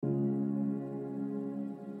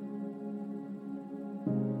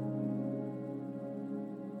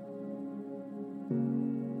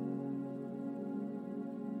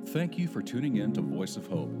Thank you for tuning in to Voice of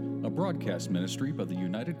Hope, a broadcast ministry by the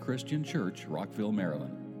United Christian Church, Rockville,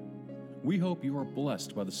 Maryland. We hope you are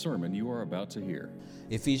blessed by the sermon you are about to hear.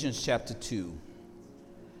 Ephesians chapter 2,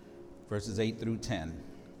 verses 8 through 10.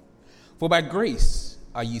 For by grace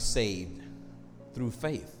are you saved through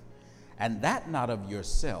faith, and that not of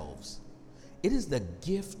yourselves. It is the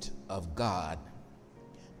gift of God,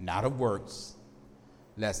 not of works,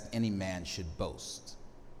 lest any man should boast.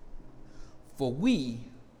 For we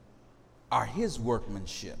are his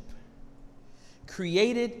workmanship,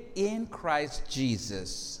 created in Christ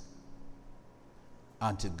Jesus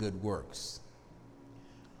unto good works,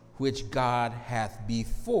 which God hath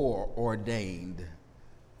before ordained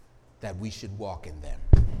that we should walk in them.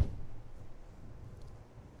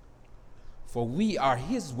 For we are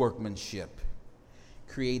his workmanship,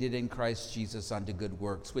 created in Christ Jesus unto good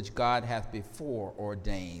works, which God hath before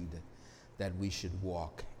ordained that we should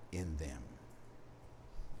walk in them.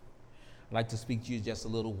 I'd like to speak to you just a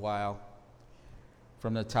little while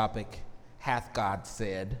from the topic, Hath God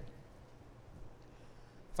Said?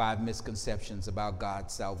 5 misconceptions about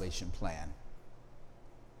God's salvation plan.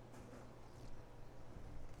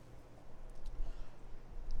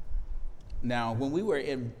 Now, when we were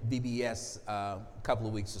in VBS a couple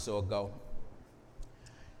of weeks or so ago,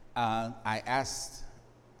 I asked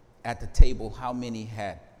at the table how many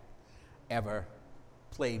had ever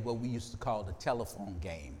played what we used to call the telephone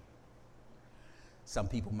game. Some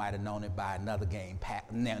people might have known it by another game,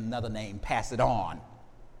 another name, Pass It On.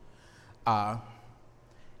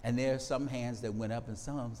 And there are some hands that went up, and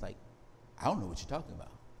some was like, I don't know what you're talking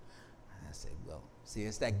about. And I said, well, see,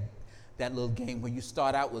 it's that little game where you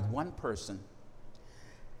start out with one person,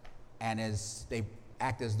 and as they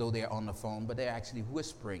act as though they're on the phone, but they're actually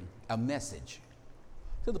whispering a message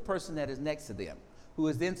to the person that is next to them, who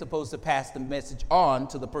is then supposed to pass the message on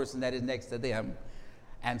to the person that is next to them,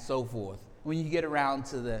 and so forth. When you get around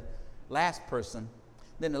to the last person,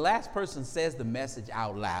 then the last person says the message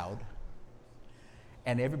out loud,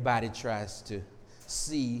 and everybody tries to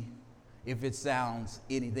see if it sounds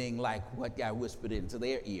anything like what got whispered into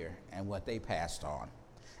their ear and what they passed on,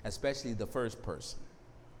 especially the first person.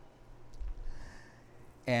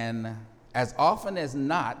 And as often as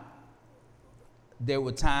not, there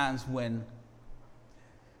were times when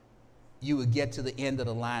you would get to the end of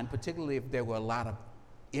the line, particularly if there were a lot of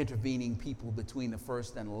intervening people between the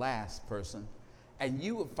first and the last person, and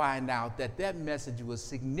you would find out that that message was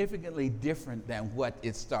significantly different than what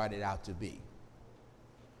it started out to be.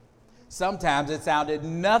 Sometimes it sounded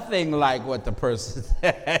nothing like what the person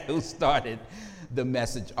who started the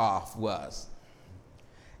message off was.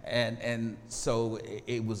 And so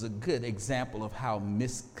it was a good example of how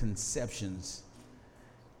misconceptions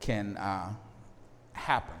can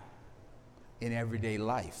happen in everyday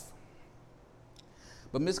life.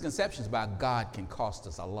 But misconceptions about God can cost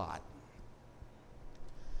us a lot,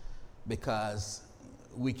 because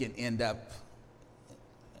we can end up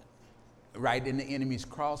right in the enemy's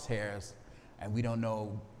crosshairs, and we don't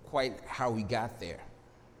know quite how we got there.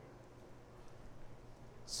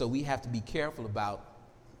 So we have to be careful about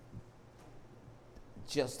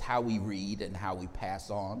just how we read and how we pass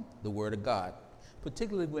on the Word of God,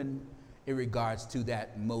 particularly when it regards to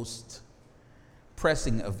that most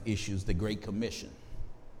pressing of issues, the Great Commission.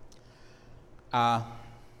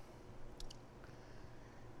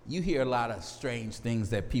 You hear a lot of strange things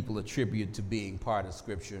that people attribute to being part of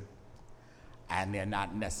Scripture, and they're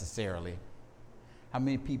not necessarily. How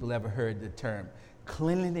many people ever heard the term,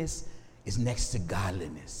 cleanliness is next to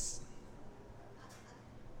godliness?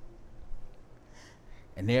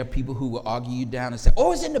 And there are people who will argue you down and say,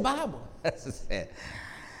 oh, it's in the Bible.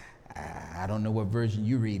 I don't know what version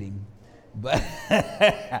you're reading, but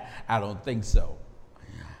I don't think so.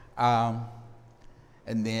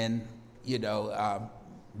 And then,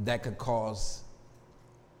 that could cause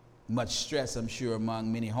much stress, I'm sure,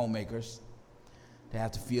 among many homemakers. They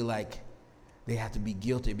have to feel like they have to be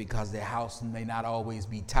guilty because their house may not always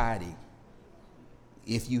be tidy.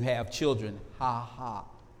 If you have children, ha ha.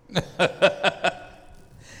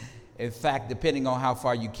 In fact, depending on how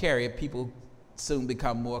far you carry it, people soon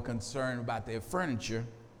become more concerned about their furniture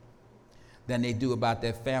than they do about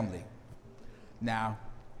their family. Now,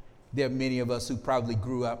 there are many of us who probably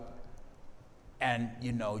grew up, and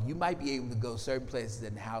you might be able to go certain places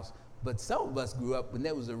in the house, but some of us grew up when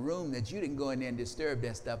there was a room that you didn't go in there and disturb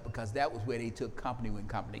that stuff, because that was where they took company when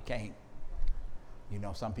company came. You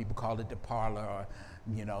know, some people call it the parlor, or,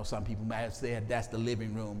 you know, some people might have said that's the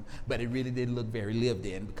living room, but it really didn't look very lived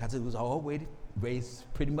in because it was always raised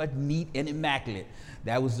pretty much neat and immaculate.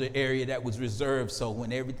 That was the area that was reserved. So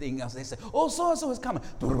when everything else, they said, oh, so-and-so is coming,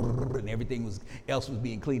 and everything else was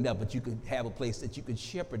being cleaned up, but you could have a place that you could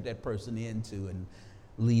shepherd that person into and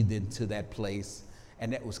lead them to that place.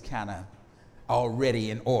 And that was kind of already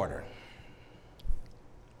in order.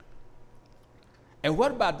 And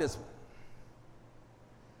what about this one?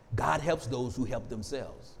 God helps those who help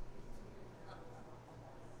themselves.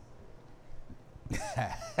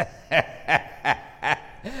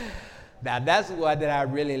 Now, that's one that I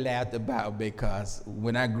really laughed about, because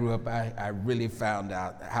when I grew up, I really found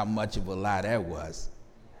out how much of a lie that was.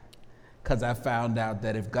 Because I found out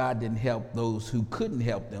that if God didn't help those who couldn't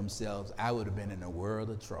help themselves, I would have been in a world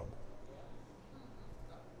of trouble.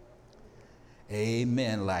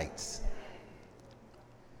 Amen, lights.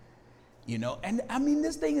 You know, and I mean,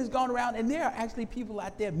 this thing has gone around, and there are actually people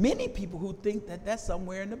out there, many people, who think that that's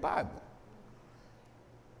somewhere in the Bible.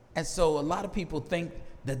 And so a lot of people think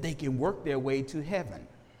that they can work their way to heaven.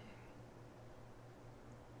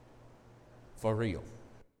 For real.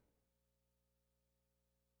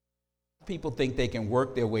 People think they can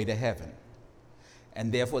work their way to heaven,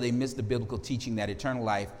 and therefore they miss the biblical teaching that eternal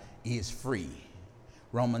life is free.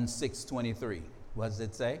 Romans 6:23. What does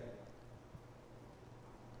it say?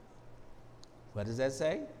 What does that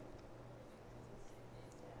say?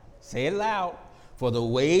 Say it loud. For the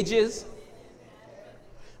wages,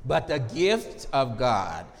 but the gift of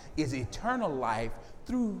God is eternal life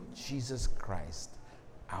through Jesus Christ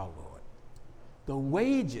our Lord. The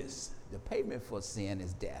wages, the payment for sin,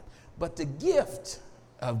 is death, but the gift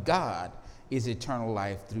of God is eternal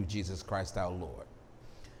life through Jesus Christ our Lord.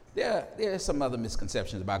 There are some other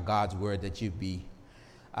misconceptions about God's word that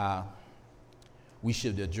we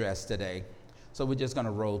should address today. So we're just going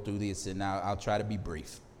to roll through this, and I'll try to be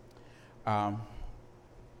brief.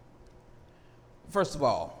 First of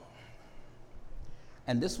all,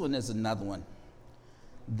 and this one is another one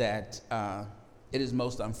that it is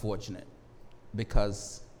most unfortunate,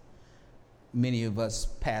 because many of us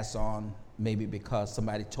pass on maybe because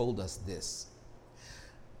somebody told us this.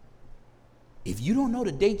 If you don't know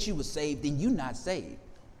the date you were saved, then you're not saved.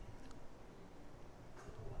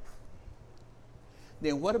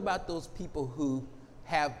 Then what about those people who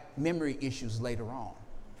have memory issues later on?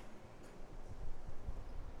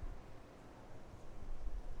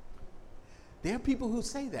 There are people who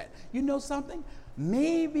say that. You know something?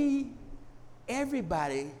 Maybe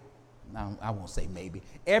everybody, no, I won't say maybe,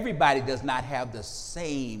 everybody does not have the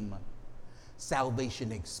same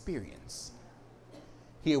salvation experience.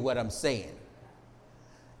 Hear what I'm saying.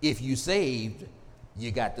 If you saved, you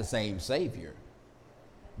got the same Savior.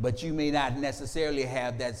 But you may not necessarily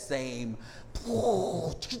have that same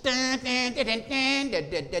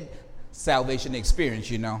salvation experience,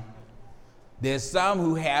 you know. There's some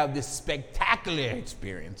who have this spectacular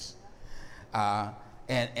experience, and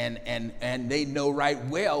they know right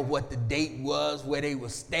well what the date was, where they were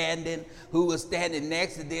standing, who was standing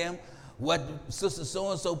next to them, what Sister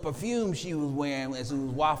So-and-so perfume she was wearing as it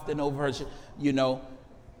was wafting over her, you know.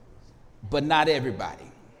 But not everybody.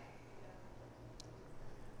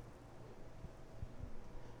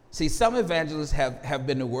 See, some evangelists have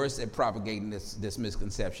been the worst at propagating this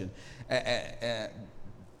misconception.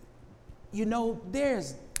 You know,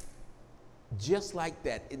 there's just like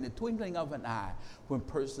that, in the twinkling of an eye, when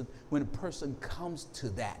a person comes to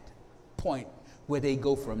that point where they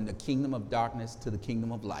go from the kingdom of darkness to the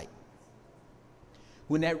kingdom of light.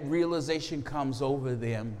 When that realization comes over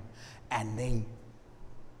them and they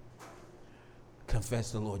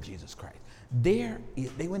confess the Lord Jesus Christ.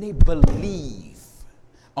 When they believe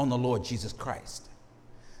on the Lord Jesus Christ,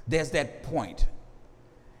 there's that point.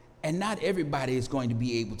 And not everybody is going to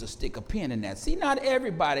be able to stick a pin in that. See, not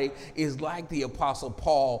everybody is like the Apostle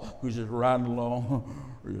Paul, who's just riding along.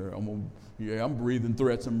 I'm breathing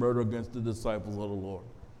threats and murder against the disciples of the Lord.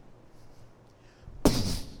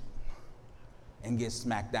 And gets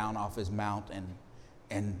smacked down off his mount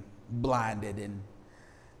and blinded, and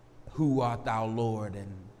who art thou, Lord,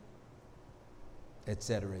 and et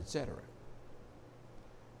cetera, et cetera.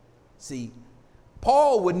 See,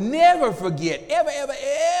 Paul would never forget,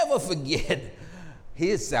 ever forget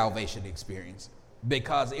his salvation experience,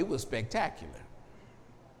 because it was spectacular.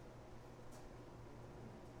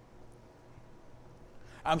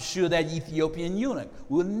 I'm sure that Ethiopian eunuch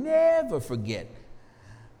will never forget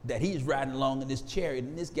that he's riding along in this chariot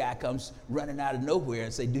and this guy comes running out of nowhere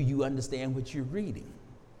and say, do you understand what you're reading?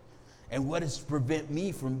 And what does prevent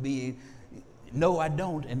me from being, no, I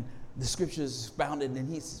don't. And the scriptures expounded, and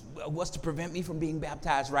he says, well, what's to prevent me from being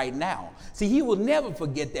baptized right now? See, he will never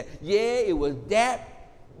forget that. Yeah, it was that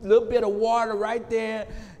little bit of water right there.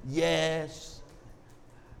 Yes.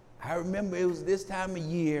 I remember it was this time of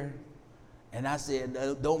year, and I said,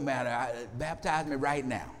 don't matter, baptize me right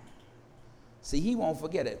now. See, he won't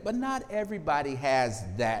forget it. But not everybody has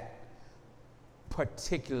that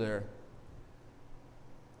particular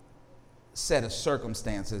set of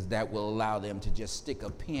circumstances that will allow them to just stick a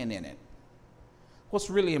pin in it. What's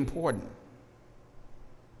really important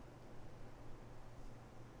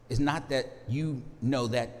is not that you know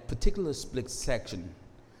that particular split section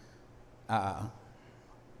that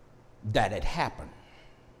it happened.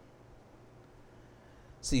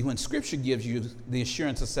 See, when Scripture gives you the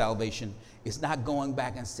assurance of salvation, it's not going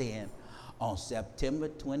back and saying, on September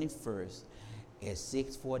 21st at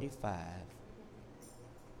 6:45.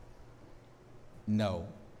 No,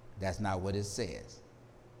 that's not what it says.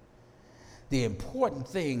 The important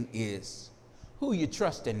thing is, who are you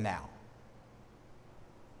trusting now?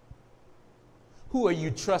 Who are you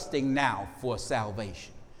trusting now for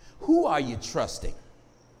salvation? Who are you trusting?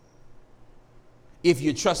 If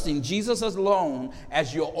you're trusting Jesus alone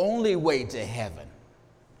as your only way to heaven,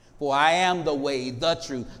 for I am the way, the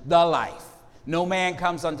truth, the life. No man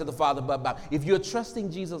comes unto the Father but by. If you're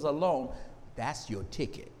trusting Jesus alone, that's your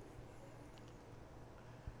ticket.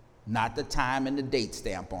 Not the time and the date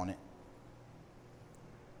stamp on it,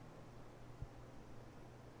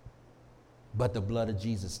 but the blood of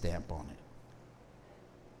Jesus stamp on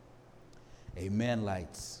it. Amen,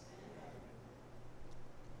 lights.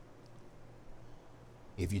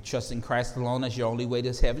 If you trust in Christ alone as your only way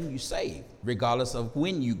to heaven, you're saved, regardless of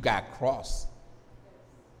when you got crossed.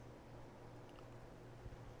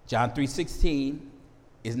 John 3:16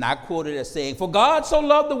 is not quoted as saying, for God so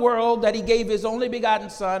loved the world that he gave his only begotten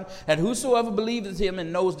Son, that whosoever believes in him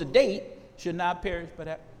and knows the date should not perish but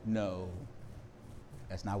have. No,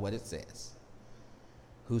 that's not what it says.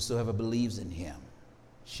 Whosoever believes in him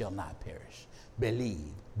shall not perish.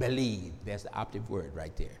 Believe. There's the operative word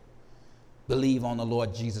right there. Believe on the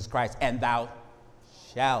Lord Jesus Christ, and thou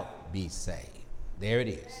shalt be saved. There it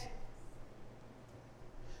is.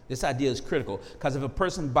 This idea is critical, because if a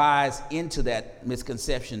person buys into that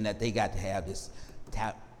misconception that they got to have this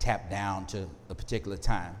tap down to a particular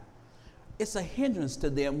time, it's a hindrance to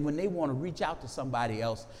them when they want to reach out to somebody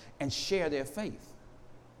else and share their faith.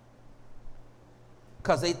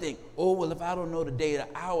 Because they think, oh, well, if I don't know the day or the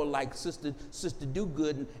hour like Sister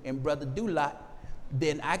Do-Good and Brother Do-Lot,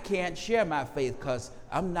 then I can't share my faith because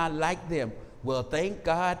I'm not like them. Well, thank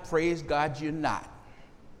God, praise God, you're not.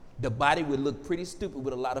 The body would look pretty stupid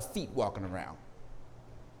with a lot of feet walking around,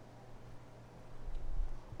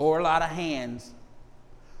 or a lot of hands,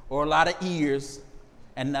 or a lot of ears,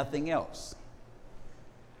 and nothing else.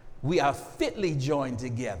 We are fitly joined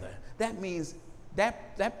together. That means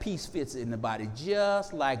that piece fits in the body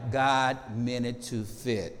just like God meant it to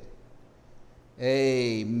fit.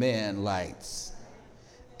 Amen, lights.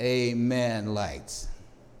 Amen, lights.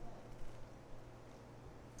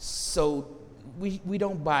 So we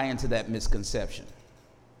don't buy into that misconception.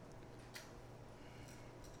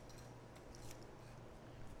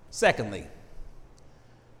 Secondly,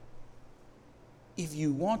 if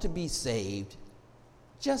you want to be saved,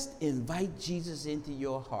 just invite Jesus into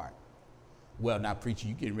your heart. Well, now, preacher,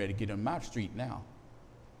 you're getting ready to get on my street now.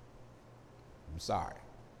 I'm sorry.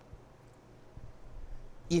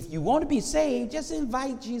 If you want to be saved, just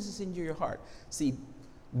invite Jesus into your heart. See,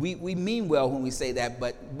 we mean well when we say that,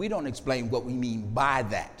 but we don't explain what we mean by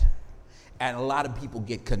that. And a lot of people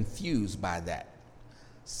get confused by that.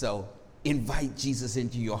 So invite Jesus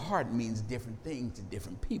into your heart means different things to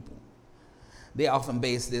different people. They often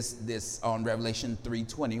base this on Revelation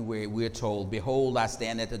 3:20, where we're told, behold, I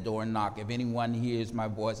stand at the door and knock. If anyone hears my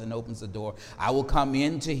voice and opens the door, I will come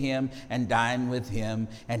in to him and dine with him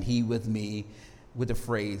and he with me, with the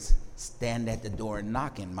phrase, stand at the door and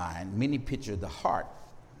knock in mind. Many picture the heart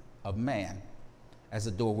of man as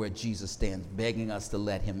a door where Jesus stands, begging us to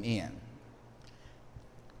let him in.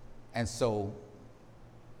 And so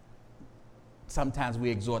sometimes we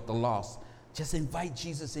exhort the lost, just invite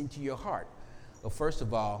Jesus into your heart. Well, first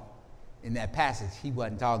of all, in that passage, he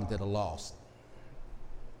wasn't talking to the lost.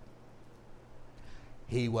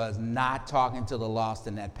 He was not talking to the lost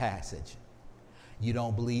in that passage. You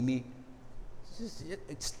don't believe me?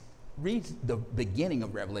 Just read the beginning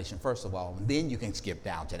of Revelation, first of all, and then you can skip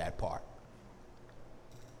down to that part.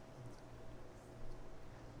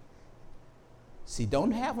 See,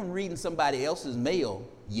 don't have them reading somebody else's mail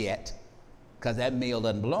yet, because that mail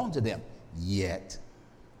doesn't belong to them yet.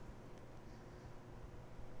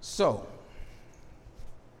 So,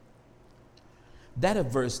 That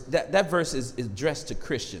verse is addressed to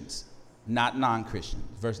Christians, not non-Christians.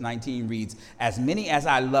 Verse 19 reads, as many as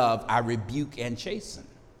I love, I rebuke and chasten.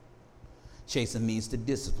 Chasten means to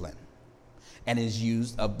discipline, and is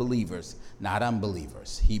used of believers, not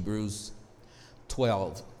unbelievers. Hebrews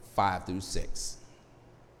 12, 5 through 6.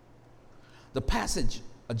 The passage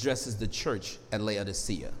addresses the church at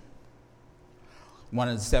Laodicea, one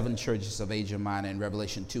of the 7 churches of Asia Minor in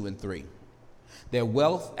Revelation 2 and 3. Their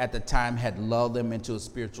wealth at the time had lulled them into a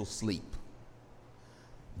spiritual sleep.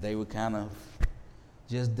 They were kind of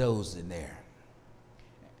just dozing there.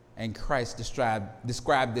 And Christ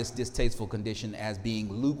described this distasteful condition as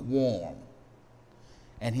being lukewarm,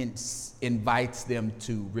 and hence invites them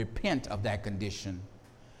to repent of that condition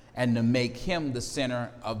and to make him the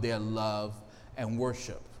center of their love and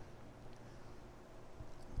worship.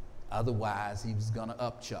 Otherwise, he was going to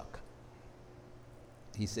upchuck.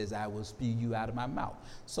 He says, I will spew you out of my mouth.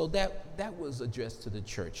 So that was addressed to the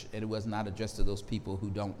church, and it was not addressed to those people who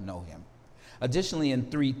don't know him. Additionally, in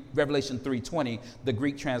Revelation 3:20, the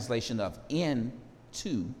Greek translation of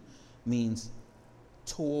into means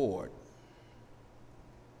toward.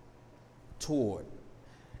 Toward.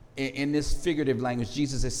 In this figurative language,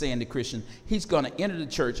 Jesus is saying to Christians, he's going to enter the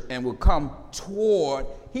church and will come toward,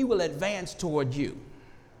 he will advance toward you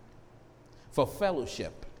for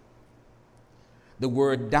fellowship. The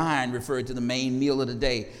word dine referred to the main meal of the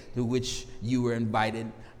day to which you were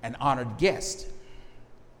invited, an honored guest.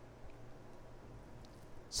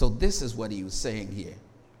 So this is what he was saying here.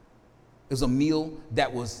 It was a meal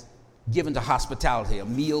that was given to hospitality, a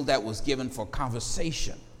meal that was given for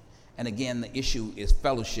conversation. And again, the issue is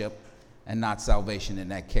fellowship and not salvation in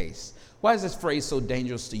that case. Why is this phrase so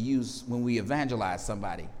dangerous to use when we evangelize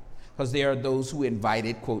somebody? Because there are those who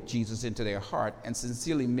invited, quote, Jesus into their heart and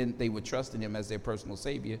sincerely meant they would trust in him as their personal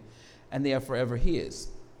savior, and they are forever his.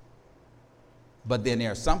 But then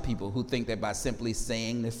there are some people who think that by simply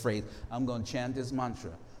saying this phrase, I'm going to chant this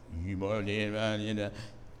mantra,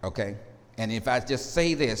 okay, and if I just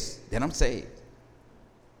say this, then I'm saved.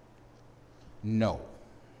 No.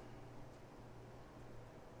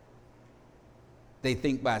 They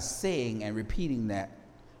think by saying and repeating that,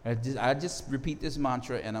 I just repeat this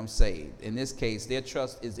mantra and I'm saved. In this case, their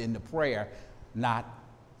trust is in the prayer, not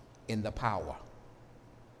in the power.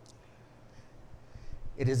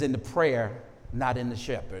 It is in the prayer, not in the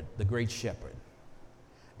shepherd, the great shepherd.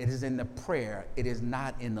 It is in the prayer. It is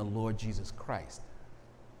not in the Lord Jesus Christ.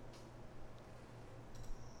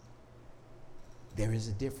 There is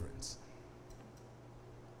a difference.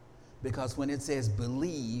 Because when it says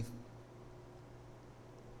believe,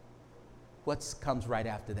 what comes right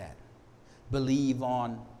after that? Believe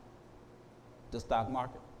on the stock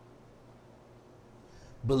market?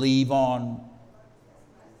 Believe on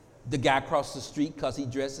the guy across the street because he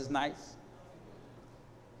dresses nice?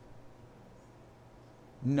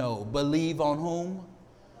 No. Believe on whom?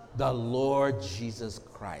 The Lord Jesus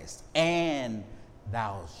Christ. And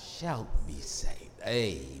thou shalt be saved.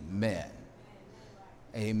 Amen.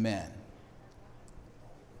 Amen.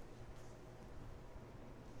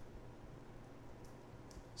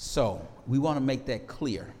 So we want to make that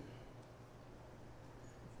clear.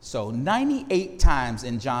 So 98 times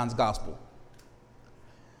in John's gospel,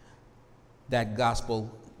 that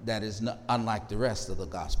gospel that is not unlike the rest of the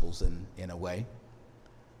gospels in a way,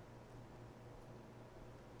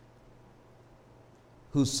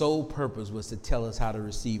 whose sole purpose was to tell us how to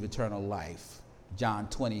receive eternal life. John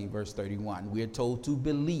 20, verse 31, we are told to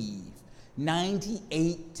believe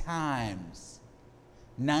 98 times.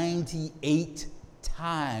 98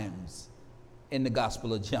 times in the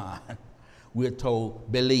Gospel of John, we're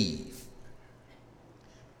told believe.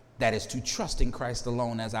 That is to trust in Christ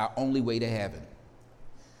alone as our only way to heaven.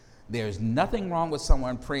 There's nothing wrong with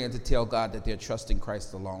someone praying to tell God that they're trusting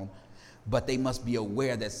Christ alone, but they must be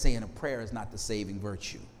aware that saying a prayer is not the saving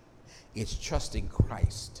virtue. It's trusting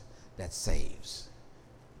Christ that saves.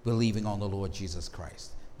 Believing on the Lord Jesus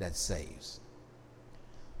Christ that saves.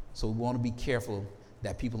 So we want to be careful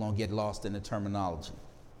that people don't get lost in the terminology.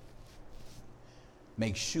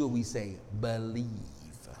 Make sure we say believe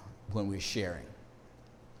when we're sharing,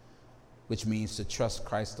 which means to trust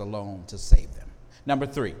Christ alone to save them. Number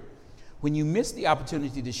 3, when you miss the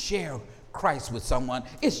opportunity to share Christ with someone,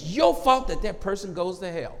 it's your fault that that person goes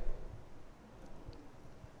to hell.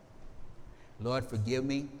 Lord, forgive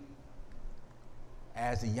me.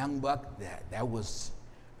 As a young buck,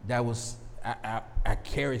 I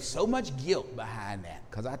carried so much guilt behind that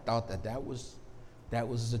because I thought that was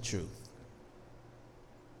the truth.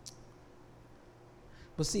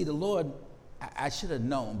 But see, the Lord, I should have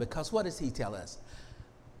known, because what does he tell us?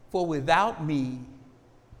 For without me,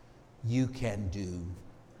 you can do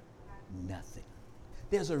nothing.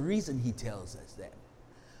 There's a reason he tells us that.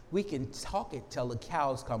 We can talk it till the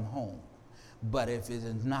cows come home, but if it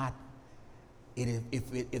is not,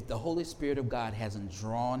 if the Holy Spirit of God hasn't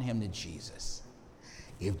drawn him to Jesus,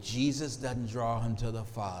 if Jesus doesn't draw him to the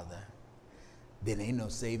Father, then ain't no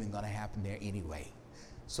saving going to happen there anyway.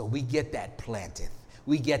 So we get that planteth,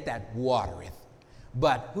 we get that watereth,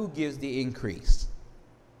 but who gives the increase?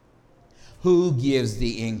 Who gives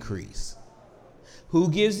the increase? Who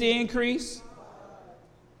gives the increase?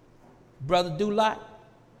 Brother Dulot?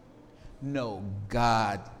 No,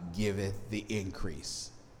 God giveth the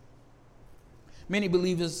increase. Many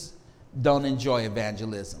believers don't enjoy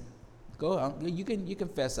evangelism. Go on, you can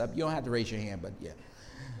fess up. You don't have to raise your hand, but yeah.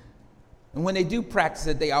 And when they do practice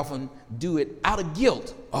it, they often do it out of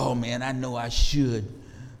guilt. Oh man, I know I should.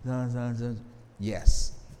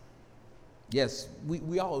 Yes. Yes,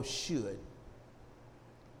 we all should.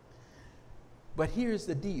 But here's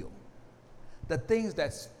the deal. The thing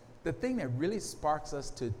that really sparks us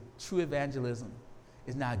to true evangelism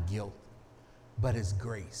is not guilt, but it's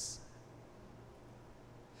grace.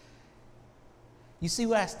 You see,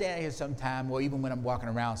 when I stand here sometime, or even when I'm walking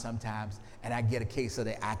around sometimes, and I get a case of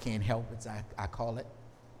the I can't help it, I call it.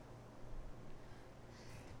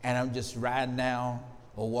 And I'm just riding down,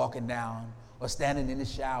 or walking down, or standing in the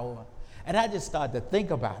shower, and I just start to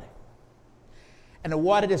think about it. And the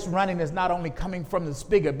water that's running is not only coming from the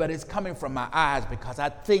spigot, but it's coming from my eyes because I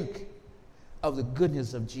think of the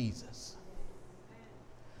goodness of Jesus.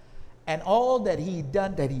 And all that he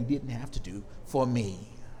done that he didn't have to do for me.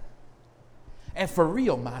 And for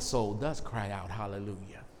real, my soul does cry out,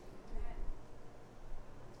 hallelujah.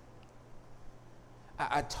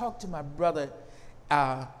 I talked to my brother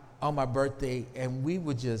on my birthday, and we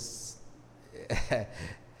were just...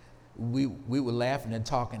 We were laughing and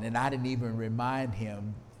talking, and I didn't even remind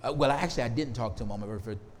him. I didn't talk to him on my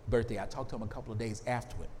birthday. I talked to him a couple of days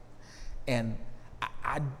after it. And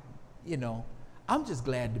I'm just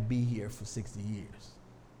glad to be here for 60 years.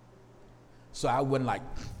 So I wasn't like,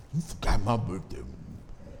 you forgot my birthday.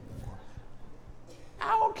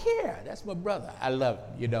 I don't care. That's my brother. I love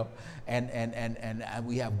him, and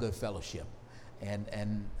we have good fellowship.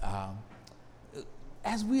 And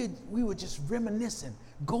as we were just reminiscing,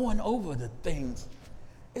 going over the things,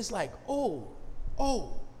 it's like,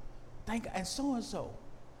 thank God, and so,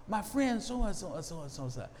 my friend so,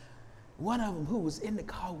 one of them who was in the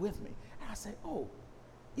car with me, and I said,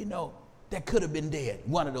 that could have been dead.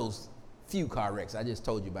 One of those few car wrecks, I just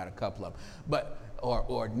told you about a couple of them, but,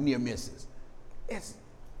 or near misses. It's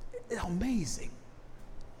amazing.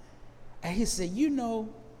 And he said,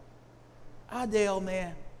 Adele,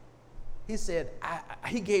 man, he said,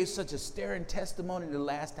 he gave such a stirring testimony the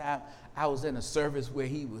last time I was in a service where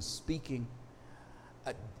he was speaking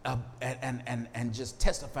and just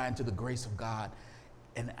testifying to the grace of God.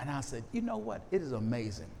 And I said, you know what? It is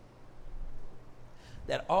amazing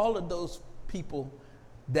that all of those people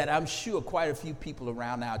that I'm sure quite a few people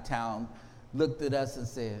around our town looked at us and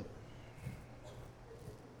said,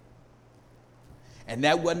 and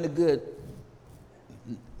that wasn't a good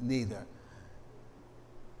neither.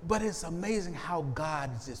 But it's amazing how God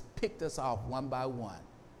just picked us off one by one.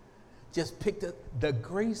 Just picked up the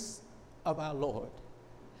grace of our Lord.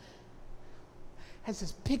 Has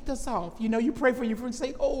just picked us off. You pray for your friends,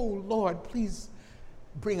 say, oh, Lord, please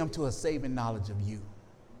bring them to a saving knowledge of you.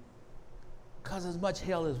 Because as much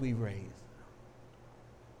hell as we raised,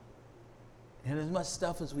 and as much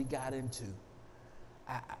stuff as we got into,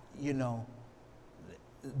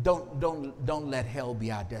 don't let hell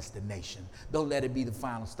be our destination. Don't let it be the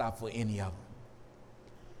final stop for any of them.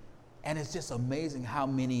 And it's just amazing how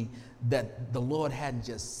many that the Lord hadn't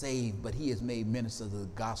just saved, but he has made ministers of the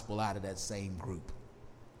gospel out of that same group.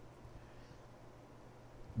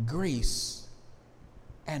 Grace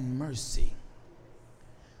and mercy.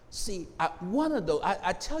 See, one of those,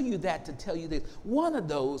 I tell you that to tell you this, one of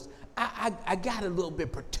those I got a little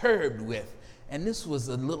bit perturbed with. And this was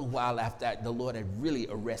a little while after the Lord had really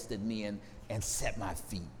arrested me and set my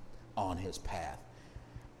feet on his path.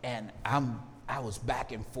 And I was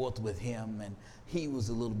back and forth with him, and he was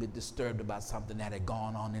a little bit disturbed about something that had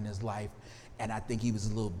gone on in his life, and I think he was a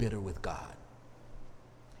little bitter with God.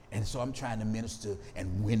 And so I'm trying to minister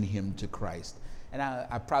and win him to Christ. And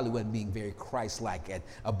I probably wasn't being very Christ-like at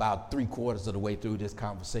about 3/4 of the way through this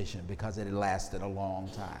conversation because it had lasted a long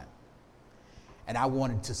time. And I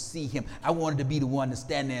wanted to see him. I wanted to be the one to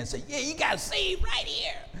stand there and say, yeah, you got saved right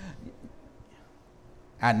here.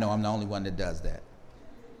 I know I'm the only one that does that.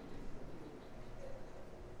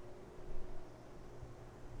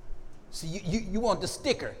 See, you want the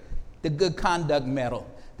sticker, the good conduct medal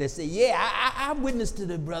They say, yeah, I witnessed to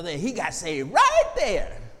the brother and he got saved right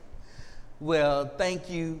there. Well, thank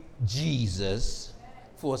you, Jesus,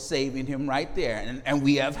 for saving him right there. And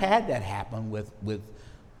we have had that happen with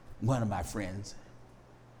one of my friends.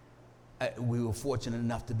 We were fortunate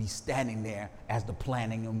enough to be standing there as the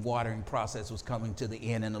planting and watering process was coming to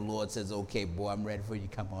the end, and the Lord says, okay, boy, I'm ready for you to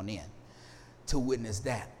come on in to witness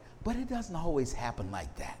that. But it doesn't always happen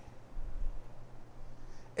like that.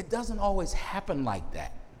 It doesn't always happen like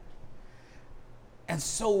that. And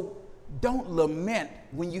so don't lament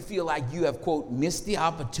when you feel like you have, quote, missed the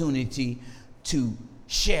opportunity to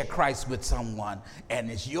share Christ with someone and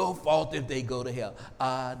it's your fault if they go to hell.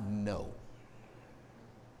 No.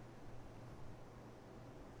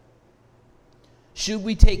 Should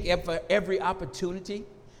we take every opportunity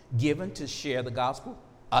given to share the gospel?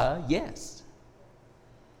 Yes.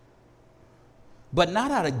 But not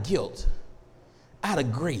out of guilt, out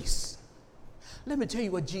of grace. Let me tell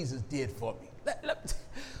you what Jesus did for me.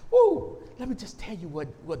 Let me just tell you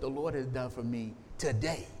what the Lord has done for me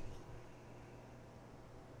today.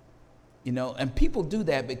 You know, and people do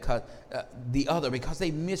that because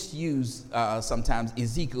they misuse sometimes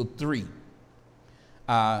Ezekiel 3,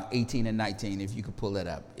 18 and 19, if you could pull that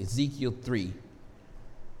up. Ezekiel 3,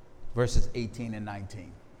 verses 18 and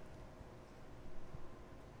 19.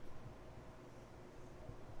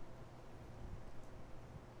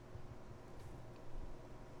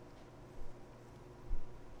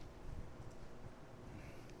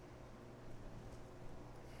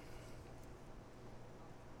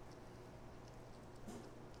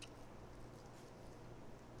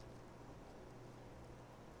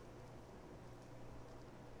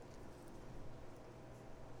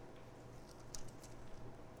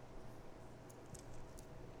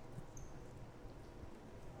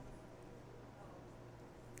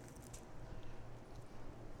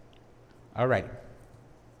 All right.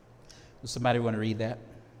 Does somebody want to read that?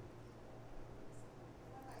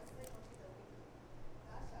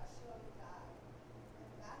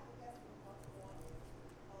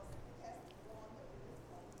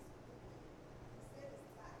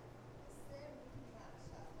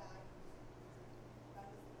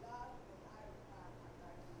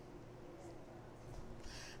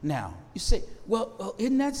 Now, you say, well,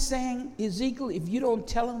 isn't that saying, Ezekiel, if you don't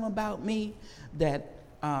tell them about me, that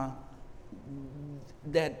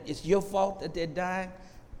it's your fault that they're dying?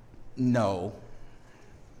 No.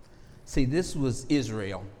 See, this was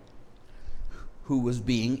Israel, who was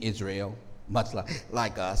being Israel, much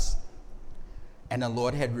like us. And the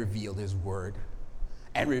Lord had revealed his word,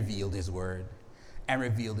 and revealed his word, and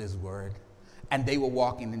revealed his word. And they were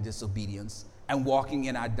walking in disobedience, and walking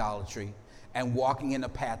in idolatry, and walking in a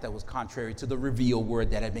path that was contrary to the revealed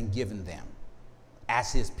word that had been given them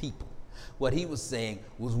as his people. What he was saying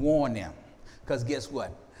was warn them. Because guess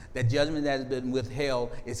what? The judgment that has been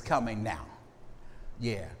withheld is coming now.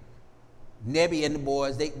 Yeah. Nebi and the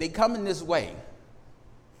boys, they coming this way.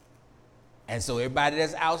 And so everybody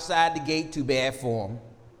that's outside the gate, too bad for them.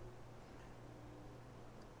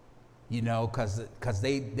 You know, because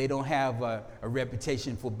they don't have a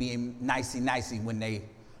reputation for being nicey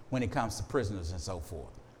when it comes to prisoners and so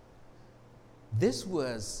forth. This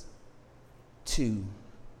was to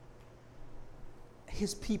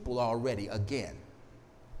his people already, again,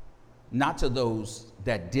 not to those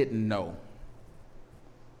that didn't know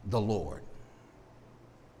the Lord.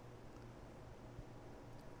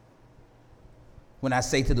 When I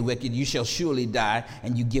say to the wicked, you shall surely die,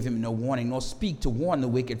 and you give him no warning, nor speak to warn the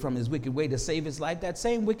wicked from his wicked way to save his life, that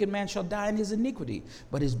same wicked man shall die in his iniquity,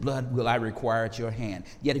 but his blood will I require at your hand.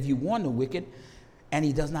 Yet if you warn the wicked, and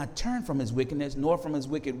he does not turn from his wickedness, nor from his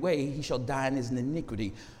wicked way, he shall die in his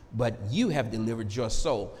iniquity. But you have delivered your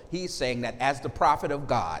soul. He's saying that as the prophet of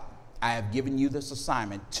God, I have given you this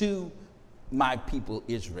assignment to my people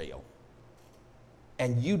Israel.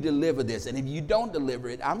 And you deliver this. And if you don't deliver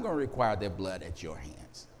it, I'm going to require their blood at your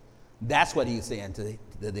hands. That's what he's saying to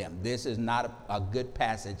them. This is not a good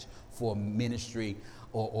passage for ministry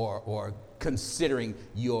or considering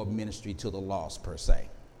your ministry to the lost per se.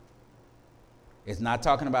 It's not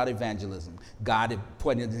talking about evangelism. God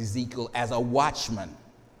appointed Ezekiel as a watchman.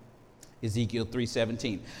 Ezekiel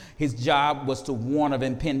 3:17. His job was to warn of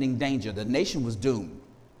impending danger. The nation was doomed.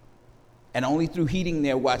 And only through heeding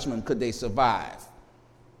their watchmen could they survive.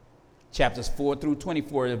 Chapters 4 through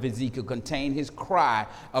 24 of Ezekiel contain his cry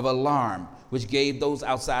of alarm, which gave those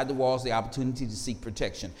outside the walls the opportunity to seek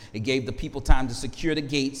protection. It gave the people time to secure the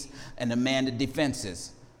gates and to man the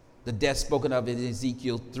defenses. The death spoken of in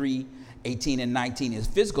Ezekiel 3:18 and 19 is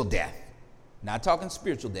physical death. Not talking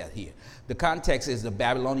spiritual death here. The context is the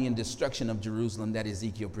Babylonian destruction of Jerusalem that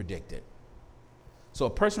Ezekiel predicted. So a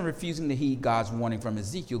person refusing to heed God's warning from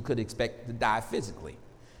Ezekiel could expect to die physically.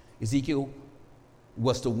 Ezekiel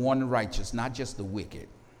was to warn the righteous, not just the wicked.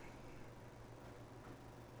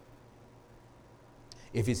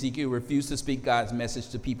 If Ezekiel refused to speak God's message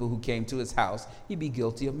to people who came to his house, he'd be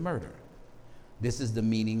guilty of murder. This is the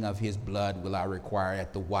meaning of his blood will I require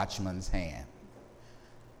at the watchman's hand.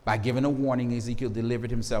 By giving a warning, Ezekiel delivered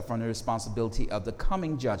himself from the responsibility of the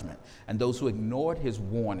coming judgment, and those who ignored his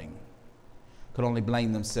warning could only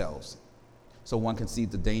blame themselves. So one can see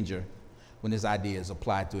the danger when this idea is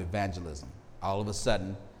applied to evangelism. All of a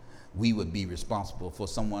sudden, we would be responsible for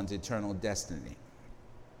someone's eternal destiny.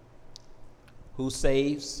 Who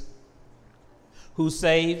saves? Who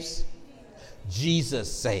saves?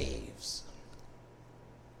 Jesus saves.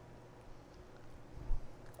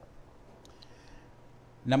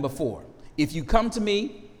 Number 4, if you come to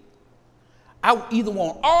me, I either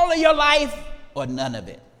want all of your life or none of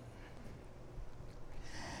it.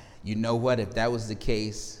 You know what? If that was the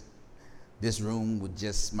case, this room would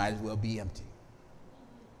just might as well be empty.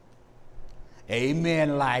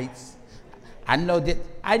 Amen, lights. I know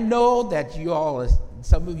that you all,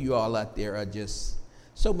 some of you all out there are just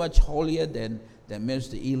so much holier than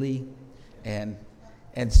Minister Ely, and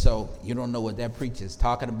so you don't know what that preacher is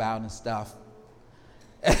talking about and stuff.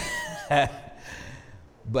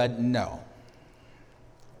 But no.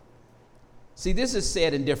 See, this is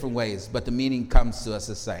said in different ways, but the meaning comes to us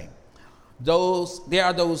the same. There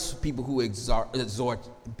are those people who exhort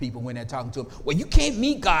people when they're talking to them. Well, you can't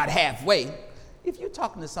meet God halfway. If you're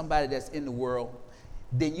talking to somebody that's in the world,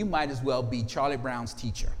 then you might as well be Charlie Brown's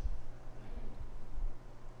teacher.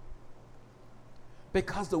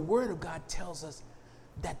 Because the Word of God tells us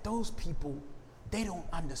that those people, they don't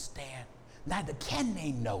understand. Neither can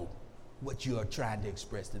they know what you are trying to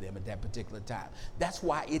express to them at that particular time. That's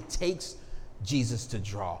why it takes Jesus to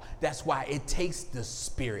draw. That's why it takes the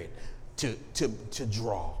Spirit to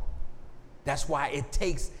draw. That's why it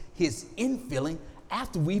takes his infilling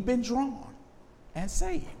after we've been drawn and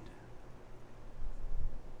saved.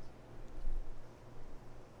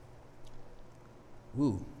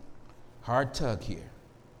 Woo, hard tug here.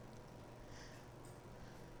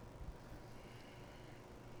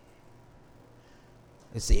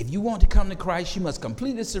 They say, if you want to come to Christ, you must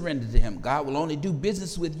completely surrender to him. God will only do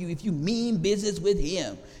business with you if you mean business with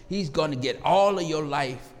him. He's going to get all of your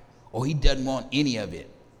life, or he doesn't want any of it.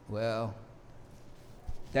 Well,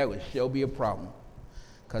 that would sure be a problem.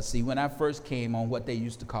 Because, see, when I first came on what they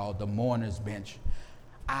used to call the mourner's bench,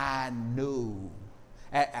 I knew.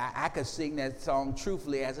 I could sing that song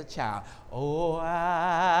truthfully as a child. Oh,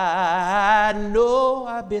 I know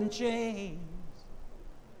I've been changed.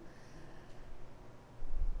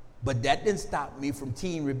 But that didn't stop me from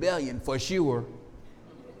teen rebellion, for sure.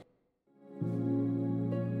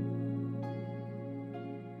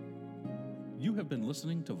 You have been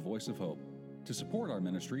listening to Voice of Hope. To support our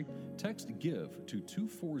ministry, text GIVE to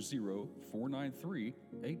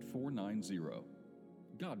 240-493-8490.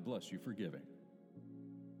 God bless you for giving.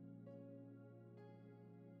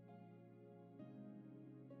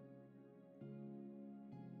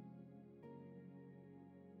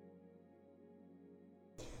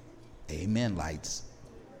 Amen, lights.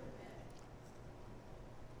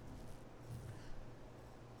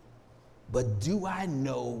 But do I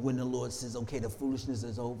know when the Lord says, okay, the foolishness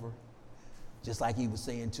is over? Just like he was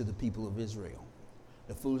saying to the people of Israel,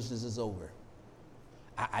 the foolishness is over.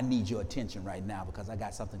 I need your attention right now because I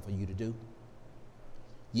got something for you to do.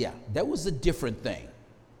 Yeah, that was a different thing.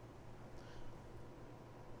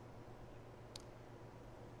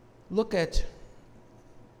 Look at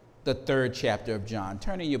the 3rd chapter of John.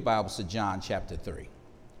 Turn in your Bibles to John chapter 3.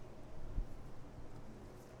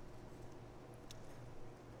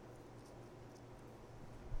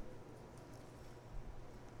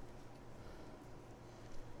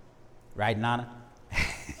 Right, Nana?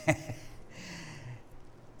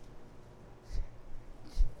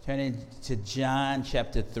 Turn into John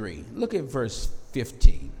chapter 3. Look at verse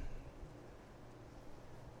 15.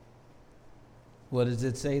 What does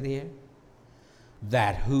it say there?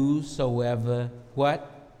 That whosoever, what?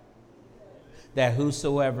 That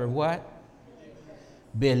whosoever, what?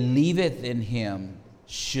 Believeth in him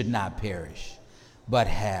should not perish, but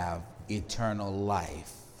have eternal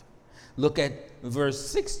life. Look at verse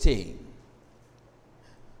 16.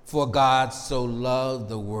 For God so loved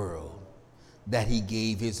the world that he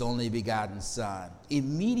gave his only begotten Son.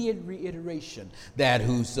 Immediate reiteration, that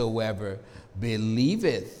whosoever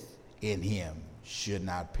believeth in him should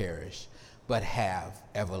not perish, but have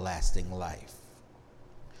everlasting life.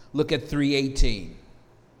 Look at 3:18.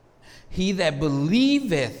 He that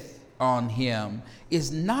believeth on him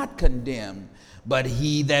is not condemned, but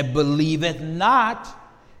he that believeth not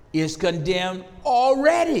is condemned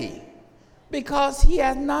already, because he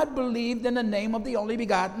hath not believed in the name of the only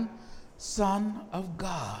begotten Son of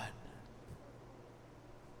God.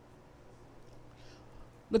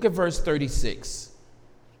 Look at verse 36.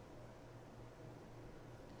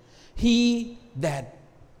 He that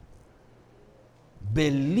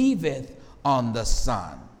believeth on the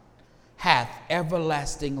Son hath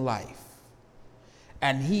everlasting life,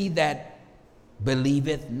 and he that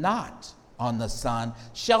believeth not on the Son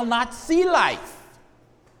shall not see life,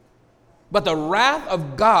 but the wrath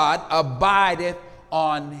of God abideth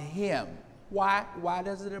on him. Why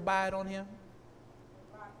does it abide on him?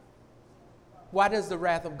 Why does the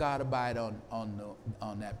wrath of God abide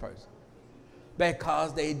on that person?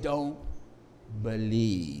 Because they don't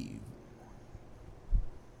believe.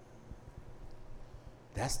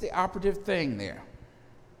 That's the operative thing there.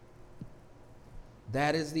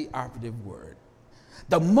 That is the operative word.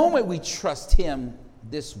 The moment we trust him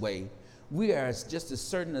this way, we are just as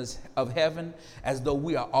certain of heaven as though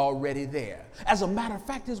we are already there. As a matter of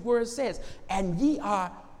fact, his word says, and ye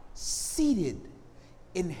are seated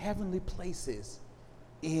in heavenly places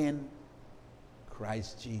in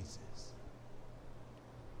Christ Jesus.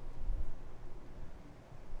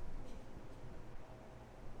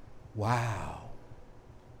 Wow.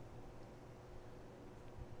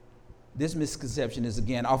 This misconception is,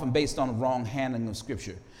 again, often based on a wrong handling of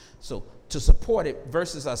Scripture. So, to support it,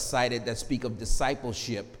 verses are cited that speak of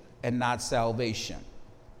discipleship and not salvation.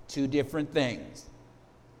 Two different things.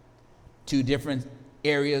 Two different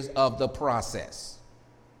areas of the process.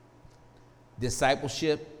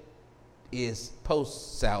 Discipleship is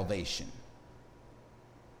post-salvation.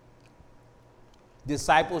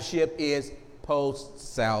 Discipleship is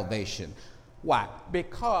post-salvation. Why?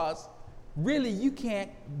 Because really you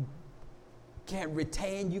can't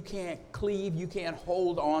retain, you can't cleave, you can't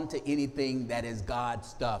hold on to anything that is God's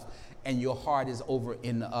stuff, and your heart is over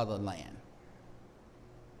in the other land.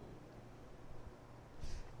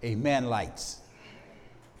 Amen, lights.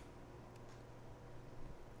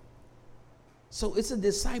 So it's a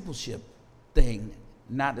discipleship thing,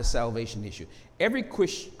 not a salvation issue. Every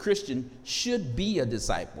Christian should be a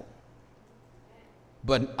disciple.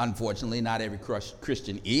 But unfortunately, not every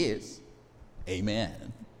Christian is.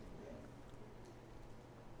 Amen.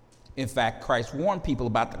 In fact, Christ warned people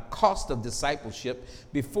about the cost of discipleship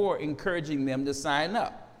before encouraging them to sign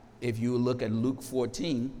up. If you look at Luke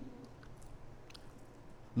 14,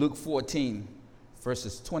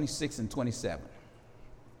 verses 26 and 27.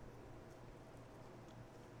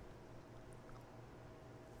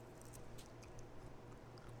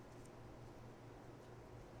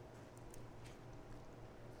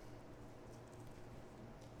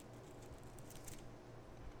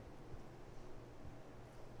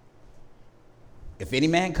 If any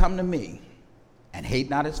man come to me and hate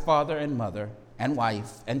not his father and mother and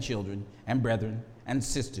wife and children and brethren and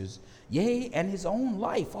sisters, yea, and his own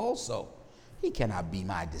life also, he cannot be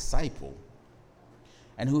my disciple.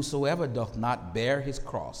 And whosoever doth not bear his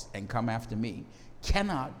cross and come after me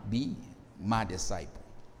cannot be my disciple.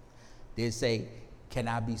 Did it say, can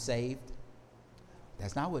I be saved?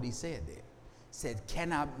 That's not what he said there. He said,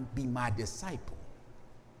 cannot be my disciple.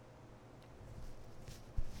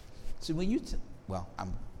 So when you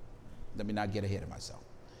let me not get ahead of myself.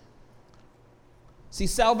 See,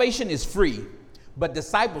 salvation is free, but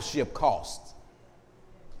discipleship costs.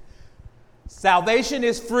 Salvation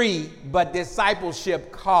is free, but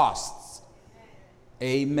discipleship costs.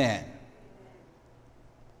 Amen.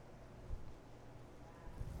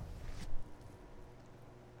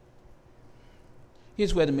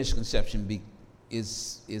 Here's where the misconception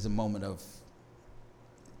is a moment of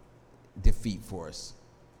defeat for us.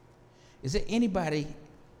 Is there anybody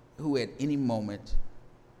who at any moment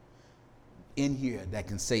in here that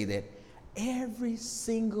can say that every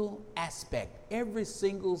single aspect, every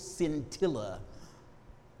single scintilla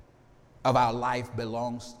of our life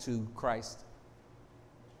belongs to Christ?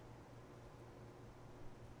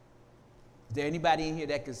 Is there anybody in here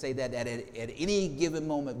that can say that at any given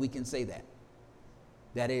moment we can say that?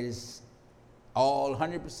 That it is all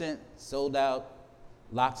 100% sold out,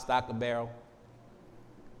 lock, stock, and barrel?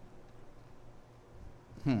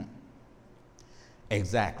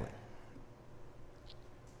 Exactly.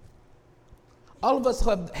 All of us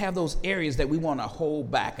have those areas that we want to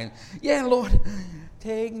hold back. And, yeah, Lord,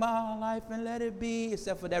 take my life and let it be,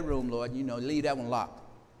 except for that room, Lord. Leave that one locked.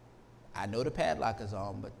 I know the padlock is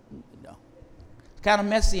on, but, it's kind of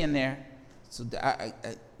messy in there. So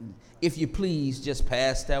if you please, just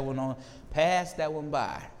pass that one on. Pass that one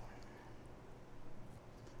by.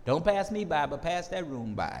 Don't pass me by, but pass that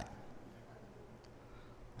room by.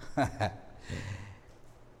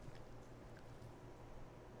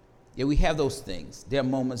 Yeah, we have those things. There are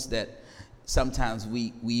moments that sometimes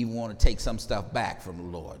we want to take some stuff back from the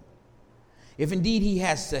Lord. If indeed he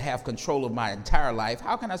has to have control of my entire life,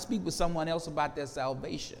 how can I speak with someone else about their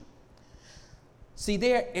salvation? See,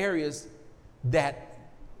 there are areas that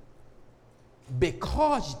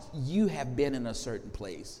because you have been in a certain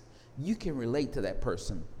place, you can relate to that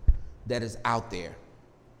person that is out there.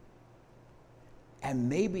 And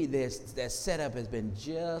maybe that setup has been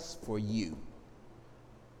just for you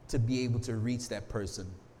to be able to reach that person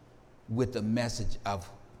with the message of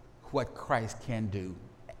what Christ can do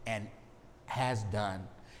and has done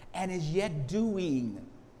and is yet doing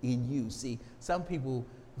in you. See, some people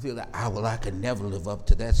feel that, I could never live up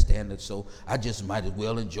to that standard, so I just might as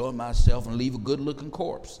well enjoy myself and leave a good-looking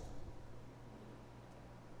corpse.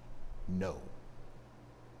 No.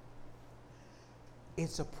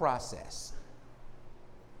 It's a process.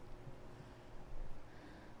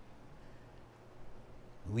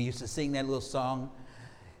 We used to sing that little song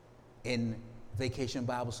in Vacation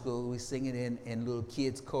Bible School. We sing it in little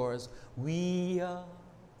kids' chorus. We are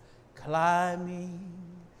climbing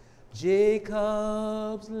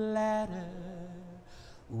Jacob's ladder.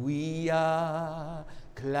 We are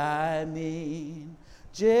climbing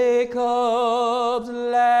Jacob's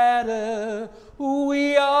ladder.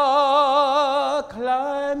 We are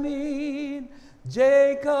climbing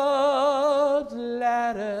Jacob's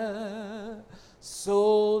ladder.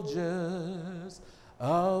 Soldiers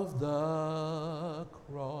of the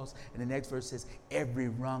cross. And the next verse says, every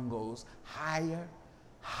rung goes higher,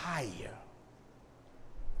 higher.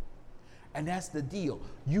 And that's the deal.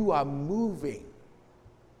 You are moving.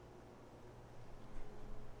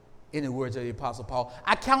 In the words of the Apostle Paul,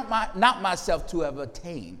 I count not myself to have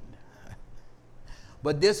attained,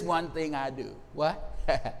 but this one thing I do. What?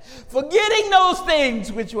 Forgetting those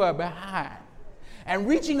things which were behind and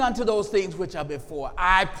reaching unto those things which are before,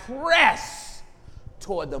 I press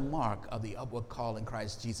toward the mark of the upward call in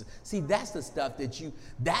Christ Jesus. See, that's the stuff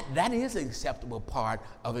that is an acceptable part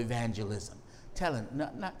of evangelism. Telling,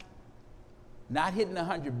 not hitting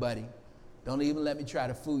 100, buddy. Don't even let me try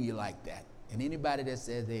to fool you like that. And anybody that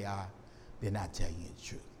says they are, they're not telling you the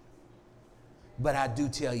truth. But I do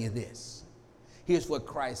tell you this. Here's what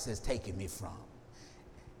Christ has taken me from.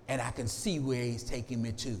 And I can see where he's taking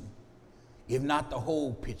me to. If not the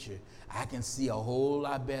whole picture, I can see a whole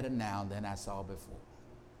lot better now than I saw before.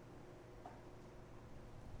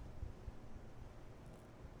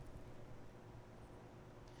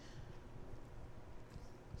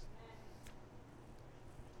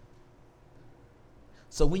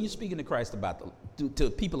 So when you're speaking to Christ to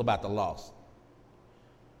people about the lost,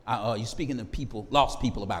 you're speaking to people, lost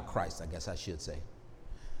people about Christ, I guess I should say.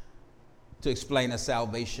 To explain that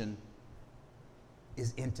salvation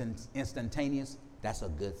is instantaneous, that's a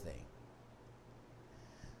good thing.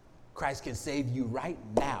 Christ can save you right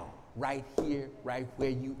now, right here, right where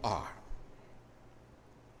you are.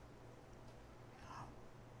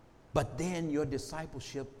 But then your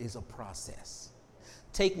discipleship is a process.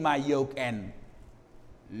 Take my yoke and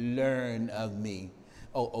learn of me.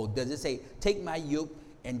 Oh, does it say, take my yoke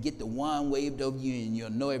and get the wand waved over you and you'll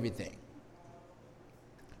know everything?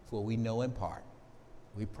 For we know in part,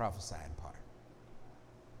 we prophesy in part.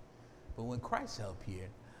 But when Christ up here,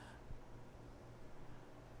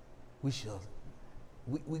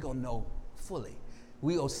 we're going to know fully.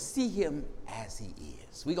 We're going to see him as he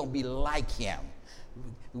is. We're going to be like him.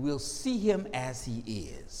 We'll see him as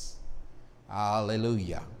he is.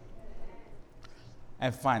 Hallelujah.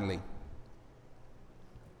 And finally,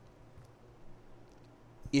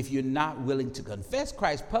 if you're not willing to confess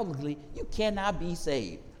Christ publicly, you cannot be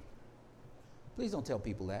saved. Please don't tell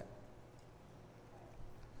people that.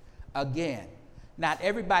 Again, not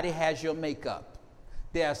everybody has your makeup.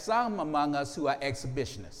 There are some among us who are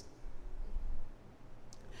exhibitionists.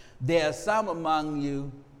 There are some among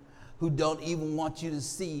you who don't even want you to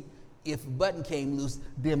see if a button came loose,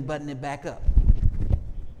 then button it back up.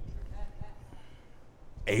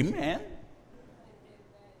 Amen.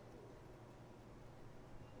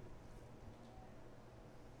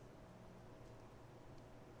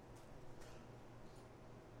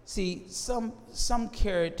 See, some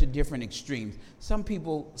carry it to different extremes. Some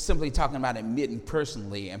people simply talking about admitting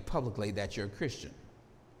personally and publicly that you're a Christian.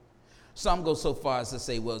 Some go so far as to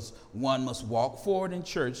say, well, one must walk forward in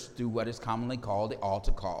church through what is commonly called the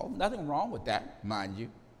altar call. Nothing wrong with that, mind you.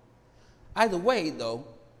 Either way, though,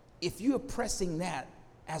 if you're pressing that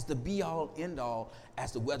as the be-all, end-all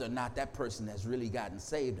as to whether or not that person has really gotten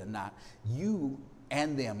saved or not, you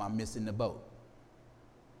and them are missing the boat.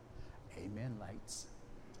 Amen, lights.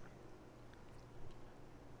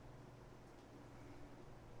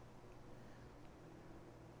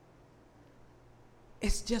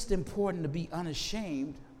 It's just important to be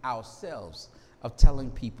unashamed ourselves of telling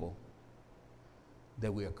people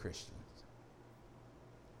that we are Christians.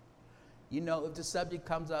 You know, if the subject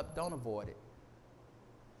comes up, don't avoid it.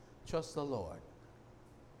 Trust the Lord.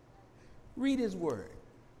 Read his word.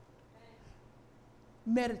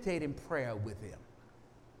 Meditate in prayer with him.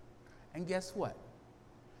 And guess what?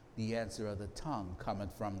 The answer of the tongue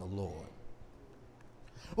cometh from the Lord.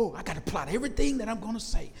 Oh, I got to plot everything that I'm going to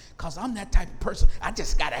say because I'm that type of person. I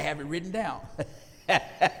just got to have it written down.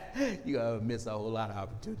 You're going to miss a whole lot of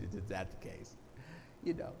opportunities if that's the case.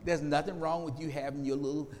 You know, there's nothing wrong with you having your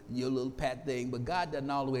little pat thing, but God doesn't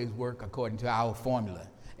always work according to our formula.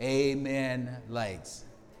 Amen, lights.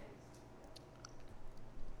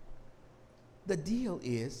 The deal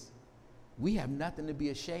is we have nothing to be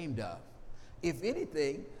ashamed of. If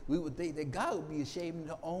anything, we would think that God would be ashamed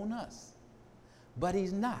to own us. But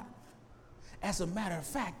he's not. As a matter of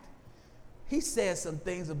fact, he says some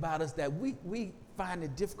things about us that we find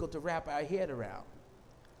it difficult to wrap our head around.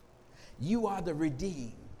 You are the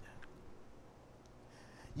redeemed.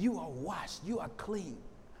 You are washed. You are clean.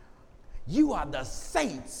 You are the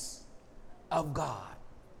saints of God.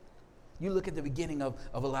 You look at the beginning of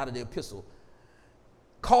a lot of the epistle.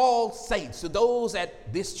 Called saints, to those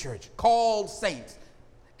at this church, called saints,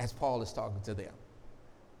 as Paul is talking to them.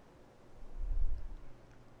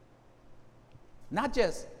 Not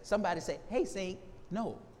just somebody say, hey, saint.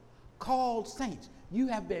 No, called saints. You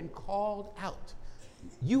have been called out.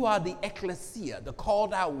 You are the ecclesia, the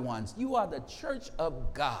called out ones. You are the church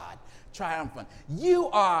of God, triumphant. You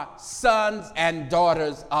are sons and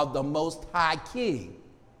daughters of the Most High King.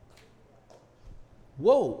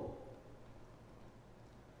 Whoa.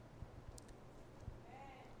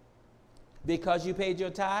 Because you paid your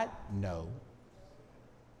tithe? No.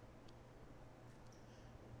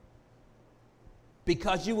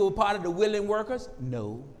 Because you were part of the willing workers?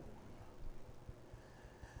 No.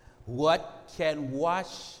 What can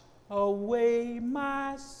wash away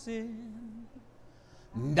my sin?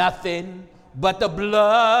 Nothing but the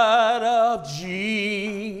blood of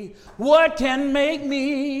Jesus. What can make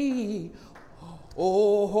me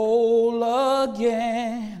whole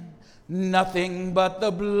again? Nothing but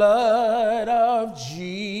the blood of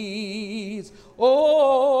Jesus.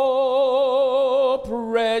 Oh,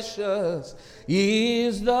 precious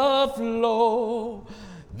is the flow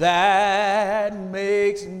that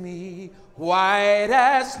makes me white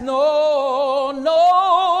as snow.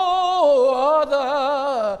 No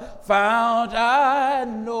other fount I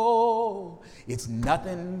know. It's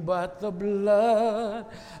nothing but the blood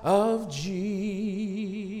of Jesus.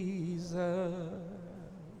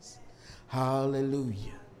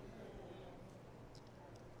 Hallelujah.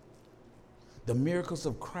 The miracles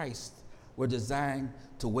of Christ were designed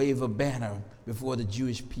to wave a banner before the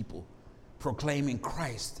Jewish people, proclaiming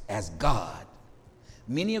Christ as God.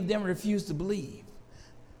 Many of them refused to believe.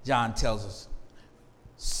 John tells us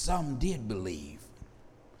some did believe.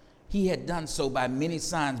 He had done so by many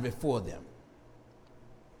signs before them.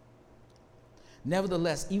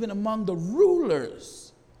 Nevertheless, even among the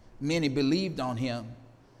rulers, many believed on him.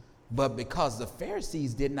 But because the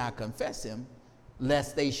Pharisees did not confess him,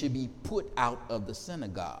 lest they should be put out of the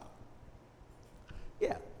synagogue.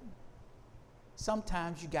 Yeah.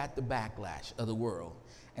 Sometimes you got the backlash of the world.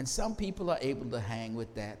 And some people are able to hang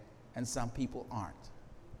with that, and some people aren't.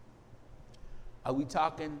 Are we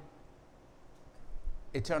talking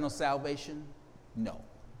eternal salvation? No.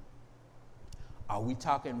 Are we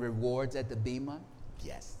talking rewards at the Bema?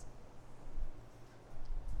 Yes.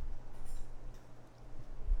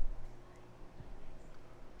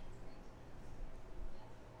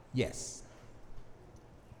 Yes.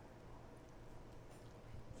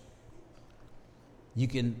 You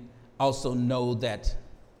can also know that,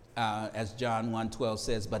 as John 1:12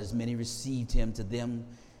 says, but as many received him, to them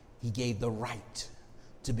he gave the right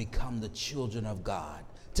to become the children of God.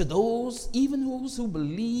 To those, even those who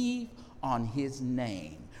believe on his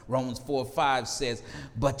name. Romans 4:5 says,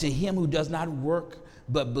 but to him who does not work,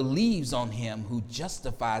 but believes on him who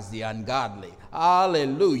justifies the ungodly.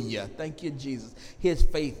 Hallelujah. Thank you, Jesus. His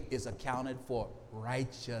faith is accounted for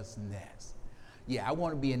righteousness. Yeah, I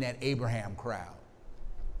want to be in that Abraham crowd.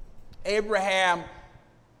 Abraham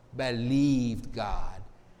believed God,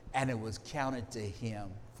 and it was counted to him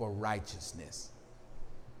for righteousness.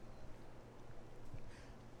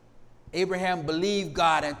 Abraham believed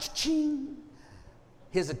God, and ching,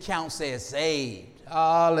 his account says saved.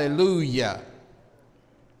 Hallelujah.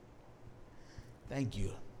 Thank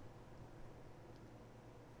you.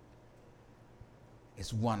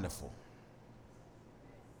 It's wonderful.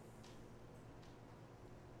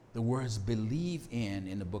 The words believe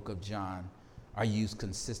in the book of John are used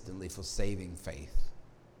consistently for saving faith.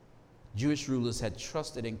 Jewish rulers had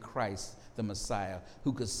trusted in Christ, the Messiah,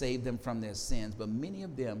 who could save them from their sins, but many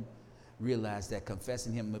of them realized that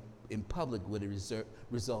confessing him in public would have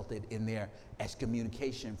resulted in their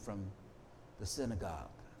excommunication from the synagogue.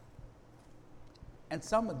 And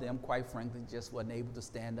some of them, quite frankly, just wasn't able to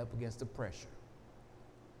stand up against the pressure.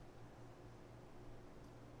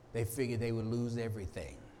 They figured they would lose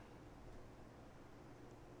everything.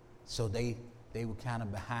 So they were kind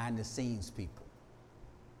of behind the scenes people.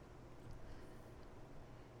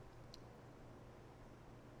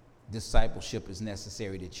 Discipleship is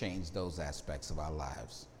necessary to change those aspects of our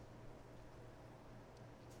lives.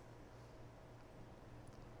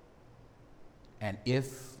 And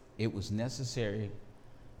if it was necessary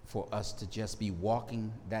for us to just be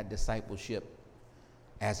walking that discipleship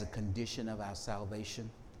as a condition of our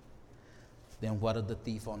salvation, then what of the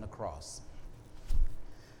thief on the cross?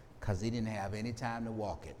 Because he didn't have any time to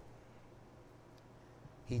walk it.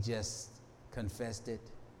 He just confessed it,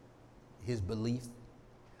 his belief.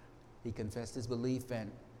 He confessed his belief,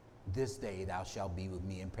 and this day thou shalt be with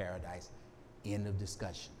me in paradise. End of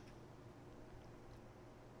discussion.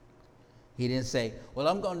 He didn't say, well,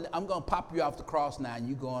 I'm going to pop you off the cross now, and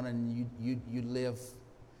you go on and you live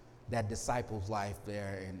that disciple's life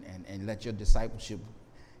there and let your discipleship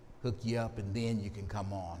hook you up, and then you can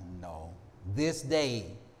come on. No. This day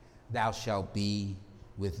thou shalt be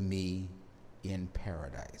with me in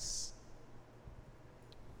paradise.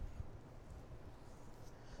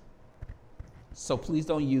 So please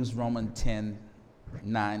don't use Romans 10,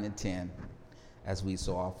 9 and 10, as we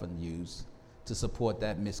so often use, to support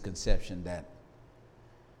that misconception that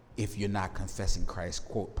if you're not confessing Christ,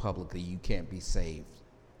 quote, publicly, you can't be saved.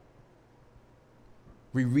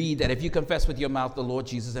 We read that if you confess with your mouth the Lord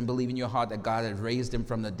Jesus and believe in your heart that God has raised him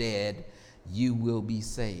from the dead, you will be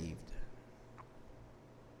saved.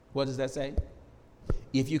 What does that say?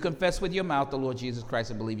 If you confess with your mouth the Lord Jesus Christ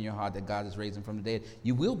and believe in your heart that God has raised him from the dead,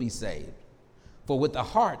 you will be saved. For with the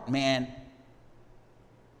heart man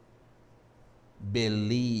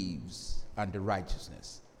believes unto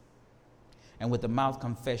righteousness, and with the mouth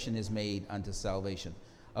confession is made unto salvation.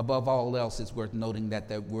 Above all else, it's worth noting that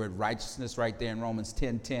the word righteousness right there in Romans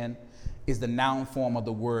 10:10 is the noun form of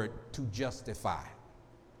the word to justify.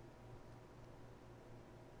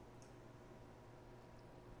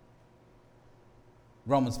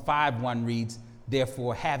 Romans 5:1 reads,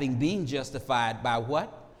 therefore, having been justified by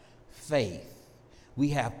what? Faith.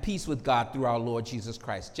 We have peace with God through our Lord Jesus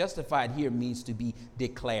Christ. Justified here means to be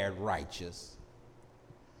declared righteous.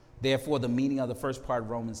 Therefore, the meaning of the first part of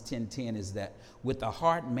Romans 10:10 is that with the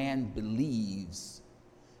heart man believes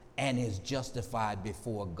and is justified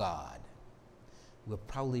before God. Will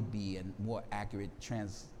probably be a more accurate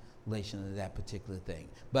translation of that particular thing.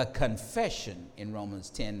 But confession in Romans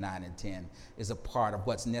 10, 9, and 10 is a part of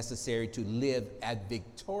what's necessary to live a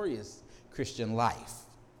victorious Christian life.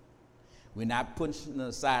 We're not pushing it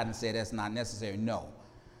aside and say that's not necessary. No.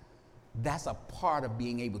 That's a part of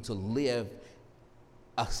being able to live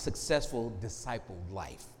a successful disciple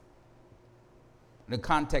life. The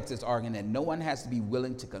context is arguing that no one has to be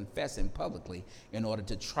willing to confess him publicly in order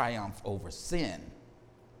to triumph over sin.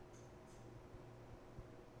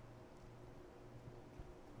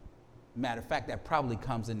 Matter of fact, that probably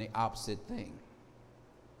comes in the opposite thing.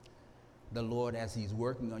 The Lord, as he's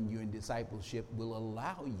working on you in discipleship, will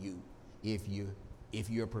allow you, if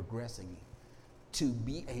you're progressing, to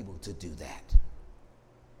be able to do that.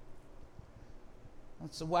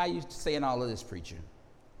 So why are you saying all of this, preacher?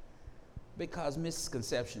 Because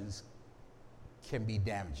misconceptions can be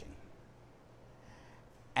damaging.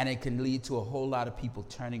 And it can lead to a whole lot of people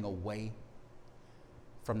turning away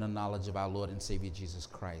from the knowledge of our Lord and Savior Jesus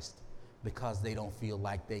Christ because they don't feel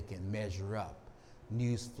like they can measure up.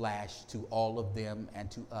 Newsflash to all of them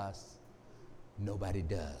and to us, nobody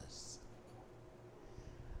does.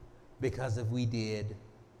 Because if we did,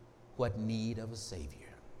 what need of a Savior?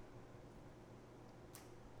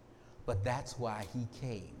 But that's why he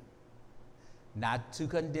came, not to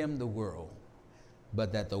condemn the world,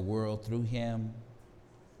 but that the world through him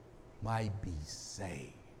might be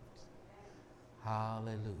saved.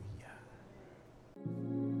 Hallelujah.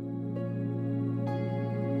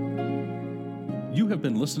 You have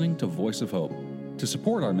been listening to Voice of Hope. To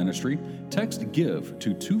support our ministry, text GIVE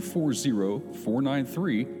to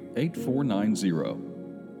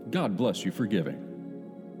 240-493-8490. God bless you for giving.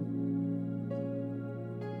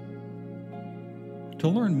 To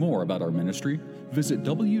learn more about our ministry, visit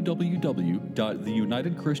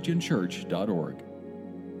www.theunitedchristianchurch.org.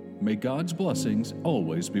 May God's blessings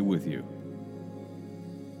always be with you.